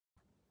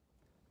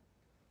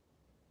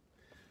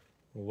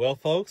Well,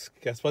 folks,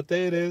 guess what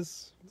day it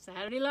is?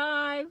 Saturday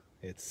Live.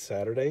 It's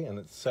Saturday, and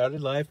it's Saturday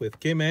Live with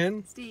Kim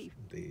and Steve.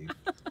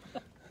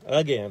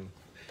 Again.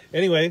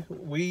 Anyway,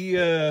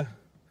 we're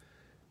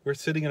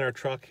sitting in our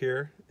truck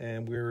here,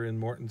 and we're in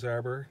Moreton's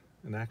Harbour,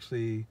 and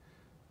actually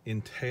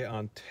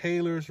on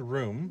Taylor's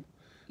room,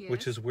 Yes.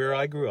 which is where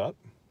I grew up.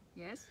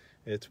 Yes.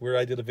 It's where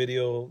I did a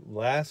video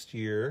last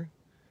year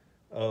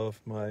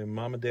of my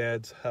mom and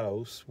dad's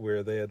house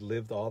where they had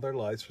lived all their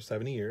lives for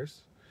 70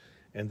 years.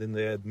 And then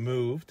they had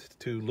moved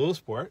to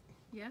Lewisport.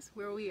 Yes,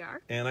 where we are.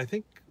 And I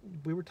think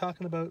we were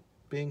talking about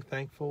being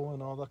thankful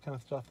and all that kind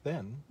of stuff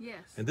then.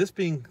 Yes. And this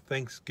being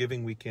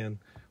Thanksgiving weekend,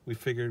 we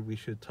figured we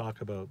should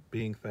talk about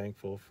being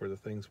thankful for the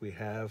things we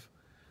have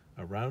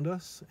around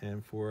us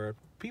and for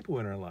people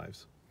in our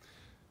lives.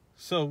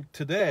 So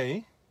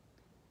today,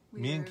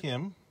 me and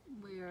Kim.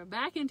 We are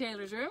back in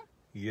Taylor's room.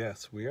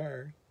 Yes, we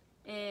are.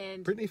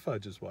 And Brittany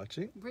Fudge is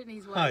watching.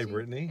 Brittany's watching. Hi,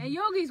 Brittany. And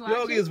Yogi's watching.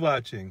 Yogi is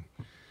watching.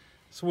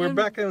 So we're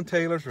back in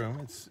Taylor's room.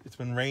 It's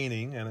been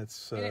raining and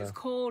it's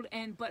cold,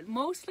 but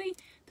mostly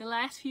the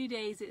last few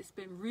days it's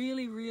been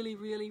really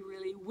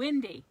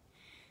windy.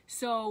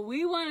 So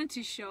we wanted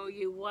to show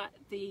you what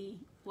the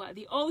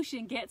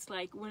ocean gets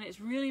like when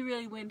it's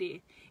really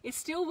windy. It's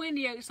still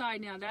windy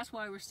outside now. That's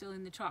why we're still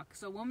in the truck.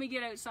 So when we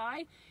get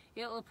outside,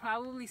 it'll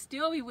probably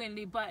still be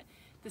windy, but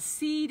the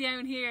sea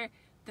down here,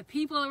 the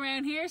people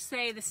around here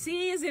say the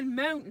sea is in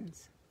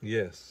mountains.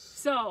 Yes.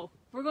 So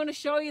we're going to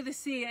show you the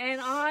sea,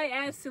 and I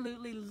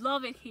absolutely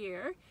love it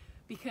here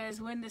because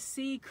when the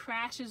sea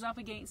crashes up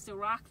against the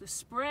rock, the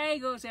spray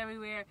goes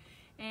everywhere,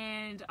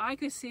 and I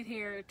could sit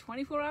here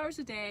 24 hours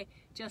a day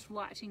just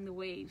watching the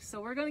waves.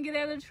 So we're going to get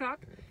out of the truck,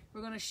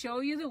 we're going to show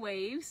you the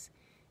waves,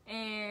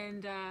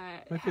 and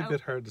might be a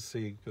bit hard to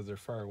see because they're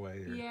far away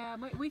here. Yeah,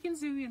 we can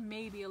zoom in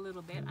maybe a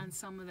little bit on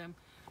some of them,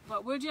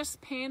 but we'll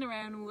just pan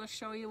around and we'll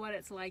show you what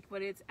it's like.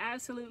 But it's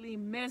absolutely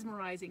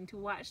mesmerizing to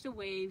watch the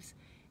waves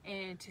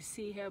and to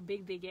see how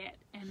big they get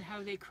and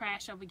how they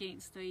crash up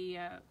against the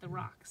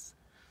rocks.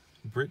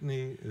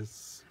 Brittany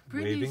is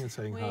waving and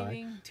saying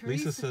hi.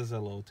 Lisa says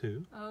hello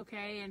too.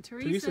 Okay, and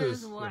Teresa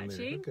is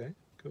watching. Okay,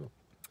 cool.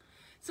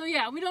 So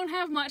yeah, we don't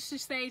have much to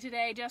say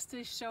today, just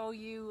to show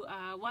you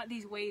what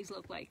these waves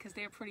look like because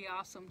they're pretty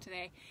awesome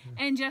today.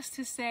 And just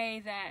to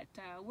say that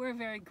we're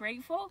very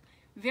grateful,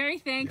 very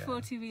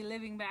thankful to be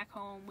living back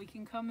home. We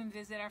can come and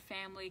visit our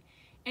family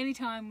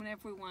anytime,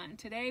 whenever we want.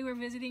 Today we're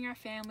visiting our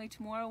family.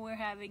 Tomorrow we're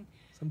having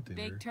some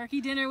big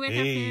turkey dinner with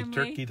our family.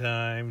 Turkey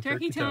time.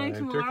 Turkey time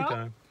tomorrow. Turkey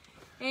time.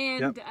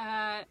 And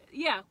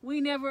yeah,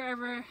 we never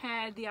ever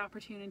had the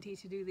opportunity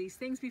to do these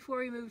things before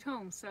we moved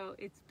home, so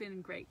it's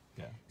been great.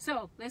 Yeah.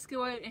 So let's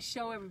go out and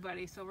show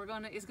everybody. So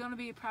it's gonna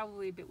be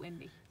probably a bit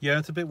windy. Yeah,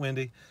 it's a bit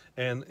windy.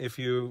 And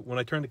when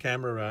I turn the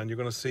camera around, you're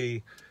gonna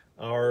see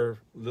our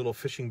little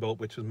fishing boat,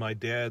 which is my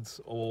dad's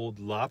old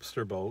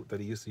lobster boat that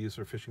he used to use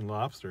for fishing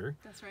lobster.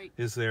 That's right.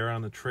 Is there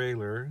on the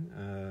trailer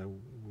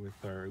with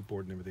our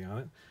board and everything on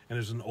it. And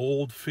there's an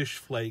old fish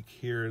flake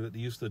here that they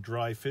used to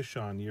dry fish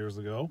on years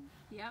ago.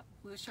 Yep,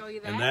 we'll show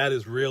you that. And that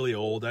is really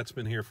old. That's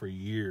been here for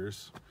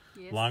years.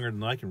 Yes. Longer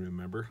than I can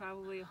remember.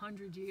 Probably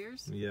 100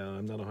 years. Yeah,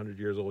 I'm not 100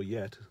 years old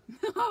yet.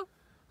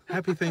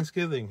 Happy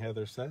Thanksgiving,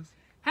 Heather says.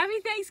 Happy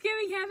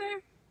Thanksgiving,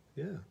 Heather.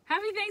 Yeah.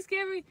 Happy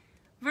Thanksgiving.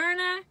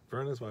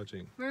 Verna's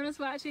watching. Verna's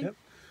watching. Yep.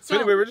 So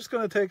anyway, we're just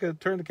going to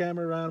turn the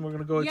camera around. We're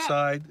going to go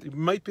outside. It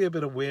might be a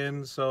bit of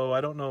wind, so I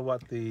don't know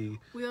what the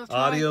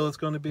audio is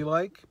going to be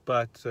like.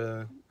 But,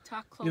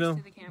 talk close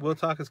to the camera. We'll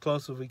talk as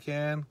close as we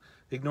can.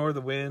 Ignore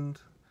the wind.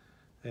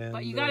 And,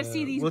 but you got to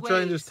see these waves. We'll try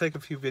and just take a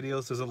few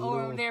videos. There's a little...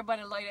 over there by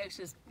the lighthouse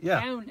just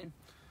pounding.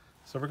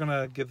 So we're going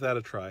to give that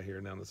a try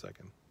here now in a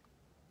second.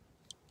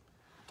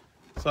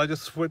 So I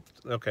just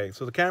flipped... Okay,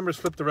 so the camera's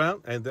flipped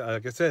around. And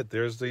like I said,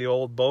 there's the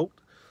old boat.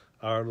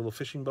 Our little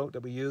fishing boat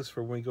that we use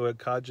for when we go out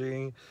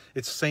codging.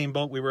 It's the same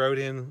boat we were out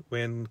in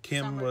when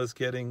Kim was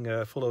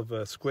getting full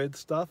of squid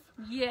stuff.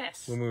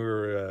 Yes. When we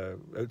were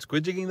out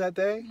squid jigging that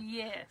day.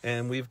 Yes.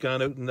 And we've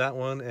gone out in that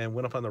one and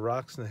went up on the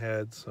rocks and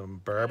had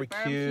some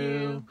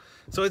barbecue.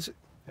 So it's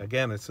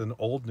an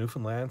old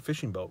Newfoundland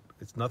fishing boat.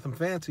 It's nothing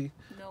fancy,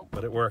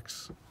 but it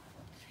works.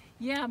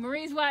 Yeah,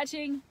 Marie's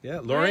watching.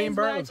 Yeah, Lorraine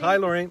Barnes. Hi,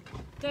 Lorraine.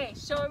 Okay,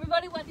 show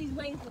everybody what these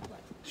waves look like.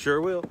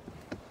 Sure will.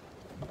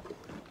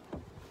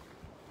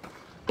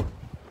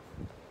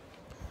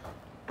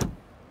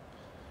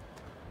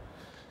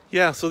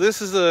 Yeah, so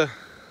this is the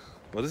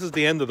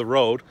end of the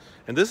road,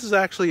 and this is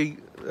actually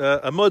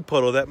a mud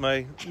puddle that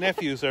my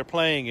nephews are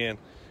playing in.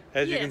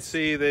 As you can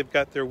see, they've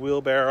got their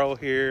wheelbarrow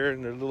here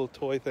and their little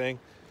toy thing.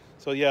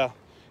 So yeah,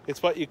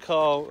 it's what you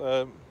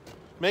call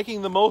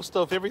making the most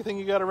of everything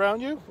you got around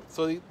you.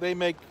 So they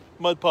make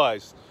mud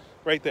pies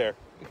right there.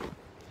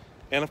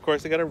 And of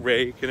course they got a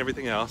rake and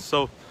everything else.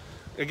 So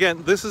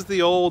again, this is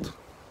the old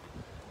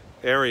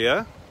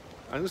area.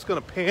 I'm just gonna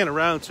pan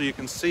around so you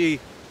can see.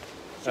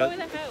 Show me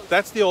the house.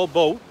 That's the old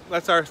boat.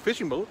 That's our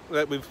fishing boat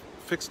that we've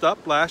fixed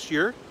up last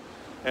year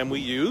and we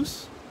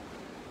use.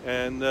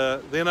 And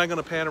then I'm going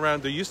to pan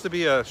around. There used to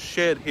be a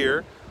shed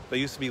here that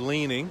used to be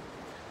leaning.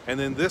 And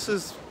then this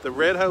is the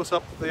red house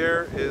up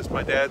there is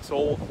my dad's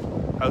old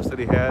house that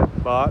he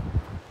had bought.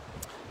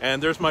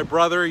 And there's my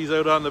brother. He's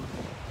out on the,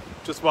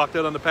 just walked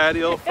out on the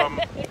patio from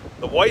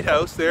the white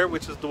house there,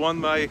 which is the one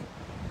my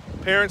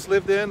parents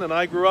lived in and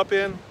I grew up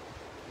in.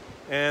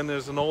 And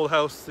there's an old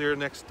house there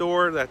next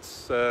door.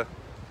 That's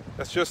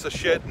just a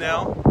shed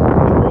now.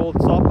 They're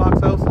old salt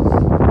box houses.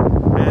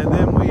 And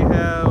then we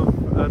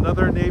have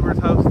another neighbor's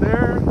house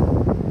there.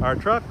 Our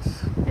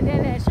trucks. And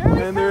then there's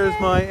Shirley's And there's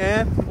my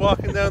aunt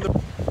walking down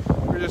the.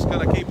 We're just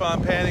gonna keep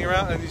on panning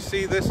around, and you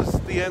see this is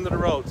the end of the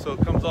road, so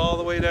it comes all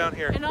the way down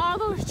here. And all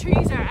those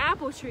trees are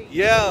apple trees.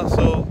 Yeah,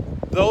 so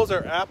those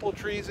are apple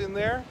trees in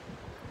there,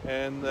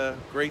 and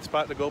great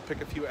spot to go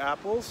pick a few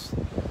apples.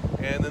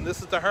 And then this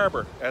is the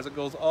harbor as it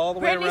goes all the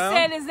way around.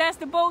 Brittany said, that's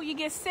the boat you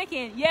get sick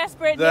in. Yes,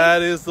 Brittany.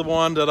 That is the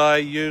one that I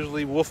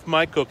usually wolf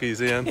my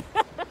cookies in.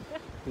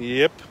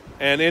 Yep,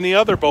 and any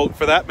other boat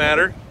for that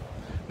matter.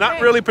 Not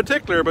really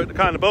particular, but the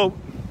kind of boat.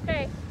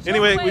 Okay.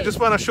 Anyway, we just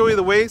want to show you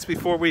the waves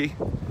before we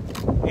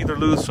either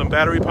lose some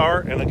battery power.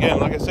 And again,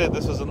 like I said,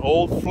 this is an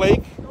old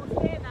flake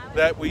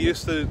that we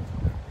used to,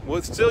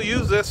 we'll still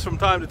use this from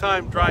time to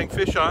time drying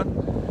fish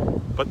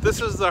on. But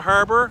this is the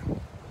harbor.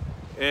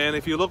 And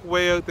if you look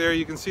way out there,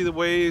 you can see the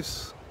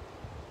waves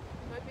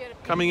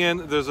coming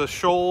in. There's a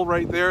shoal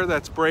right there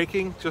that's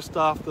breaking just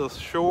off the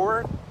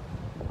shore.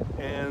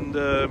 And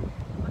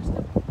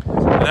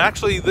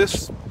actually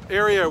this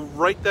area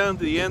right down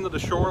to the end of the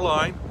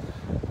shoreline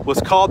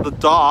was called the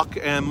dock,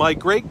 and my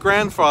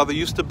great-grandfather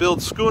used to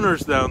build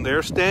schooners down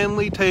there.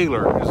 Stanley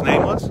Taylor, his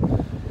name was.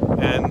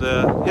 And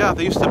yeah,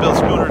 they used to build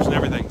schooners and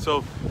everything.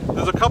 So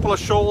there's a couple of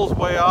shoals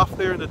way off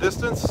there in the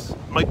distance.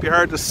 Might be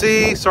hard to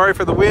see, sorry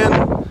for the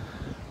wind.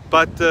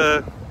 But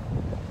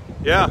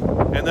yeah,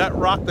 and that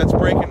rock that's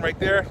breaking right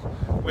there,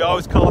 we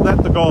always call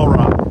that the Gull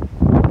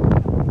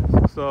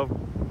Rock. So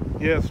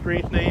yeah,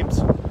 strange names,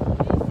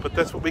 but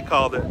that's what we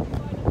called it.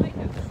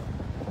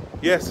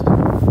 Yes.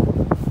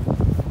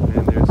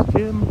 And there's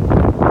Jim.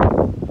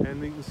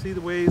 And you can see the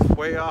waves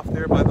way off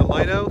there by the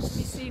lighthouse. Let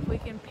me see if we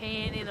can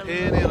pan in a little.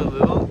 Pan in a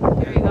little.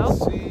 There you go.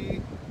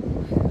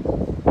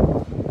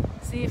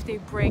 See if they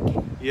break.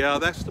 Yeah,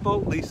 that's the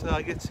boat, Lisa.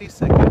 I get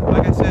seasick.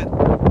 Like I said,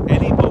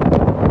 any boat.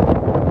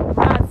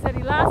 God said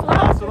he lost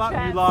lobster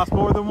traps. You lost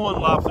more than one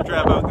lobster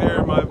trap out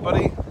there, my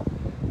buddy.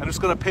 I'm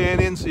just going to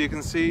pan in so you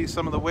can see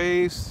some of the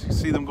waves. You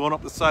see them going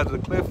up the side of the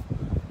cliff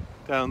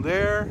down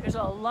there. There's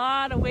a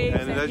lot of waves.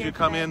 And as you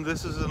come in,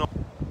 this is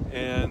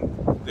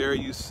and there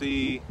you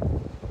see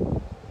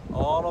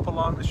all up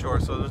along the shore.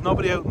 So there's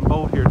nobody out in the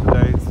boat here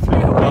today. It's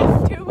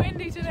too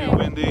windy today. Too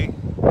windy.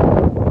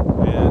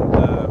 And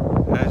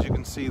as you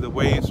can see, the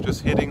waves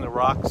just hitting the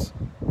rocks.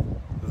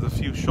 There's a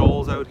few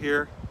shoals out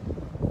here.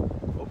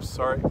 Oops,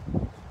 sorry.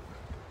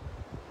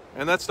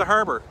 And that's the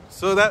harbor.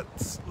 So that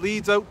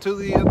leads out to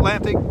the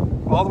Atlantic,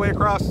 all the way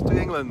across to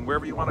England,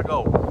 wherever you want to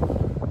go.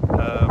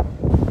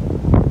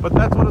 But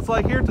that's what it's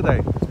like here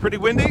today. It's pretty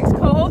windy. It's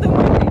cold and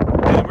windy.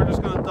 And we're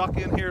just going to duck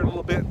in here a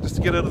little bit just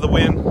to get out of the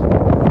wind.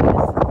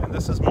 And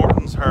this is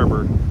Moreton's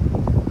Harbour.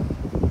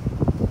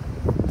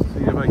 Let's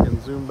see if I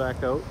can zoom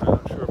back out. I'm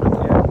not sure if I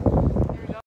can.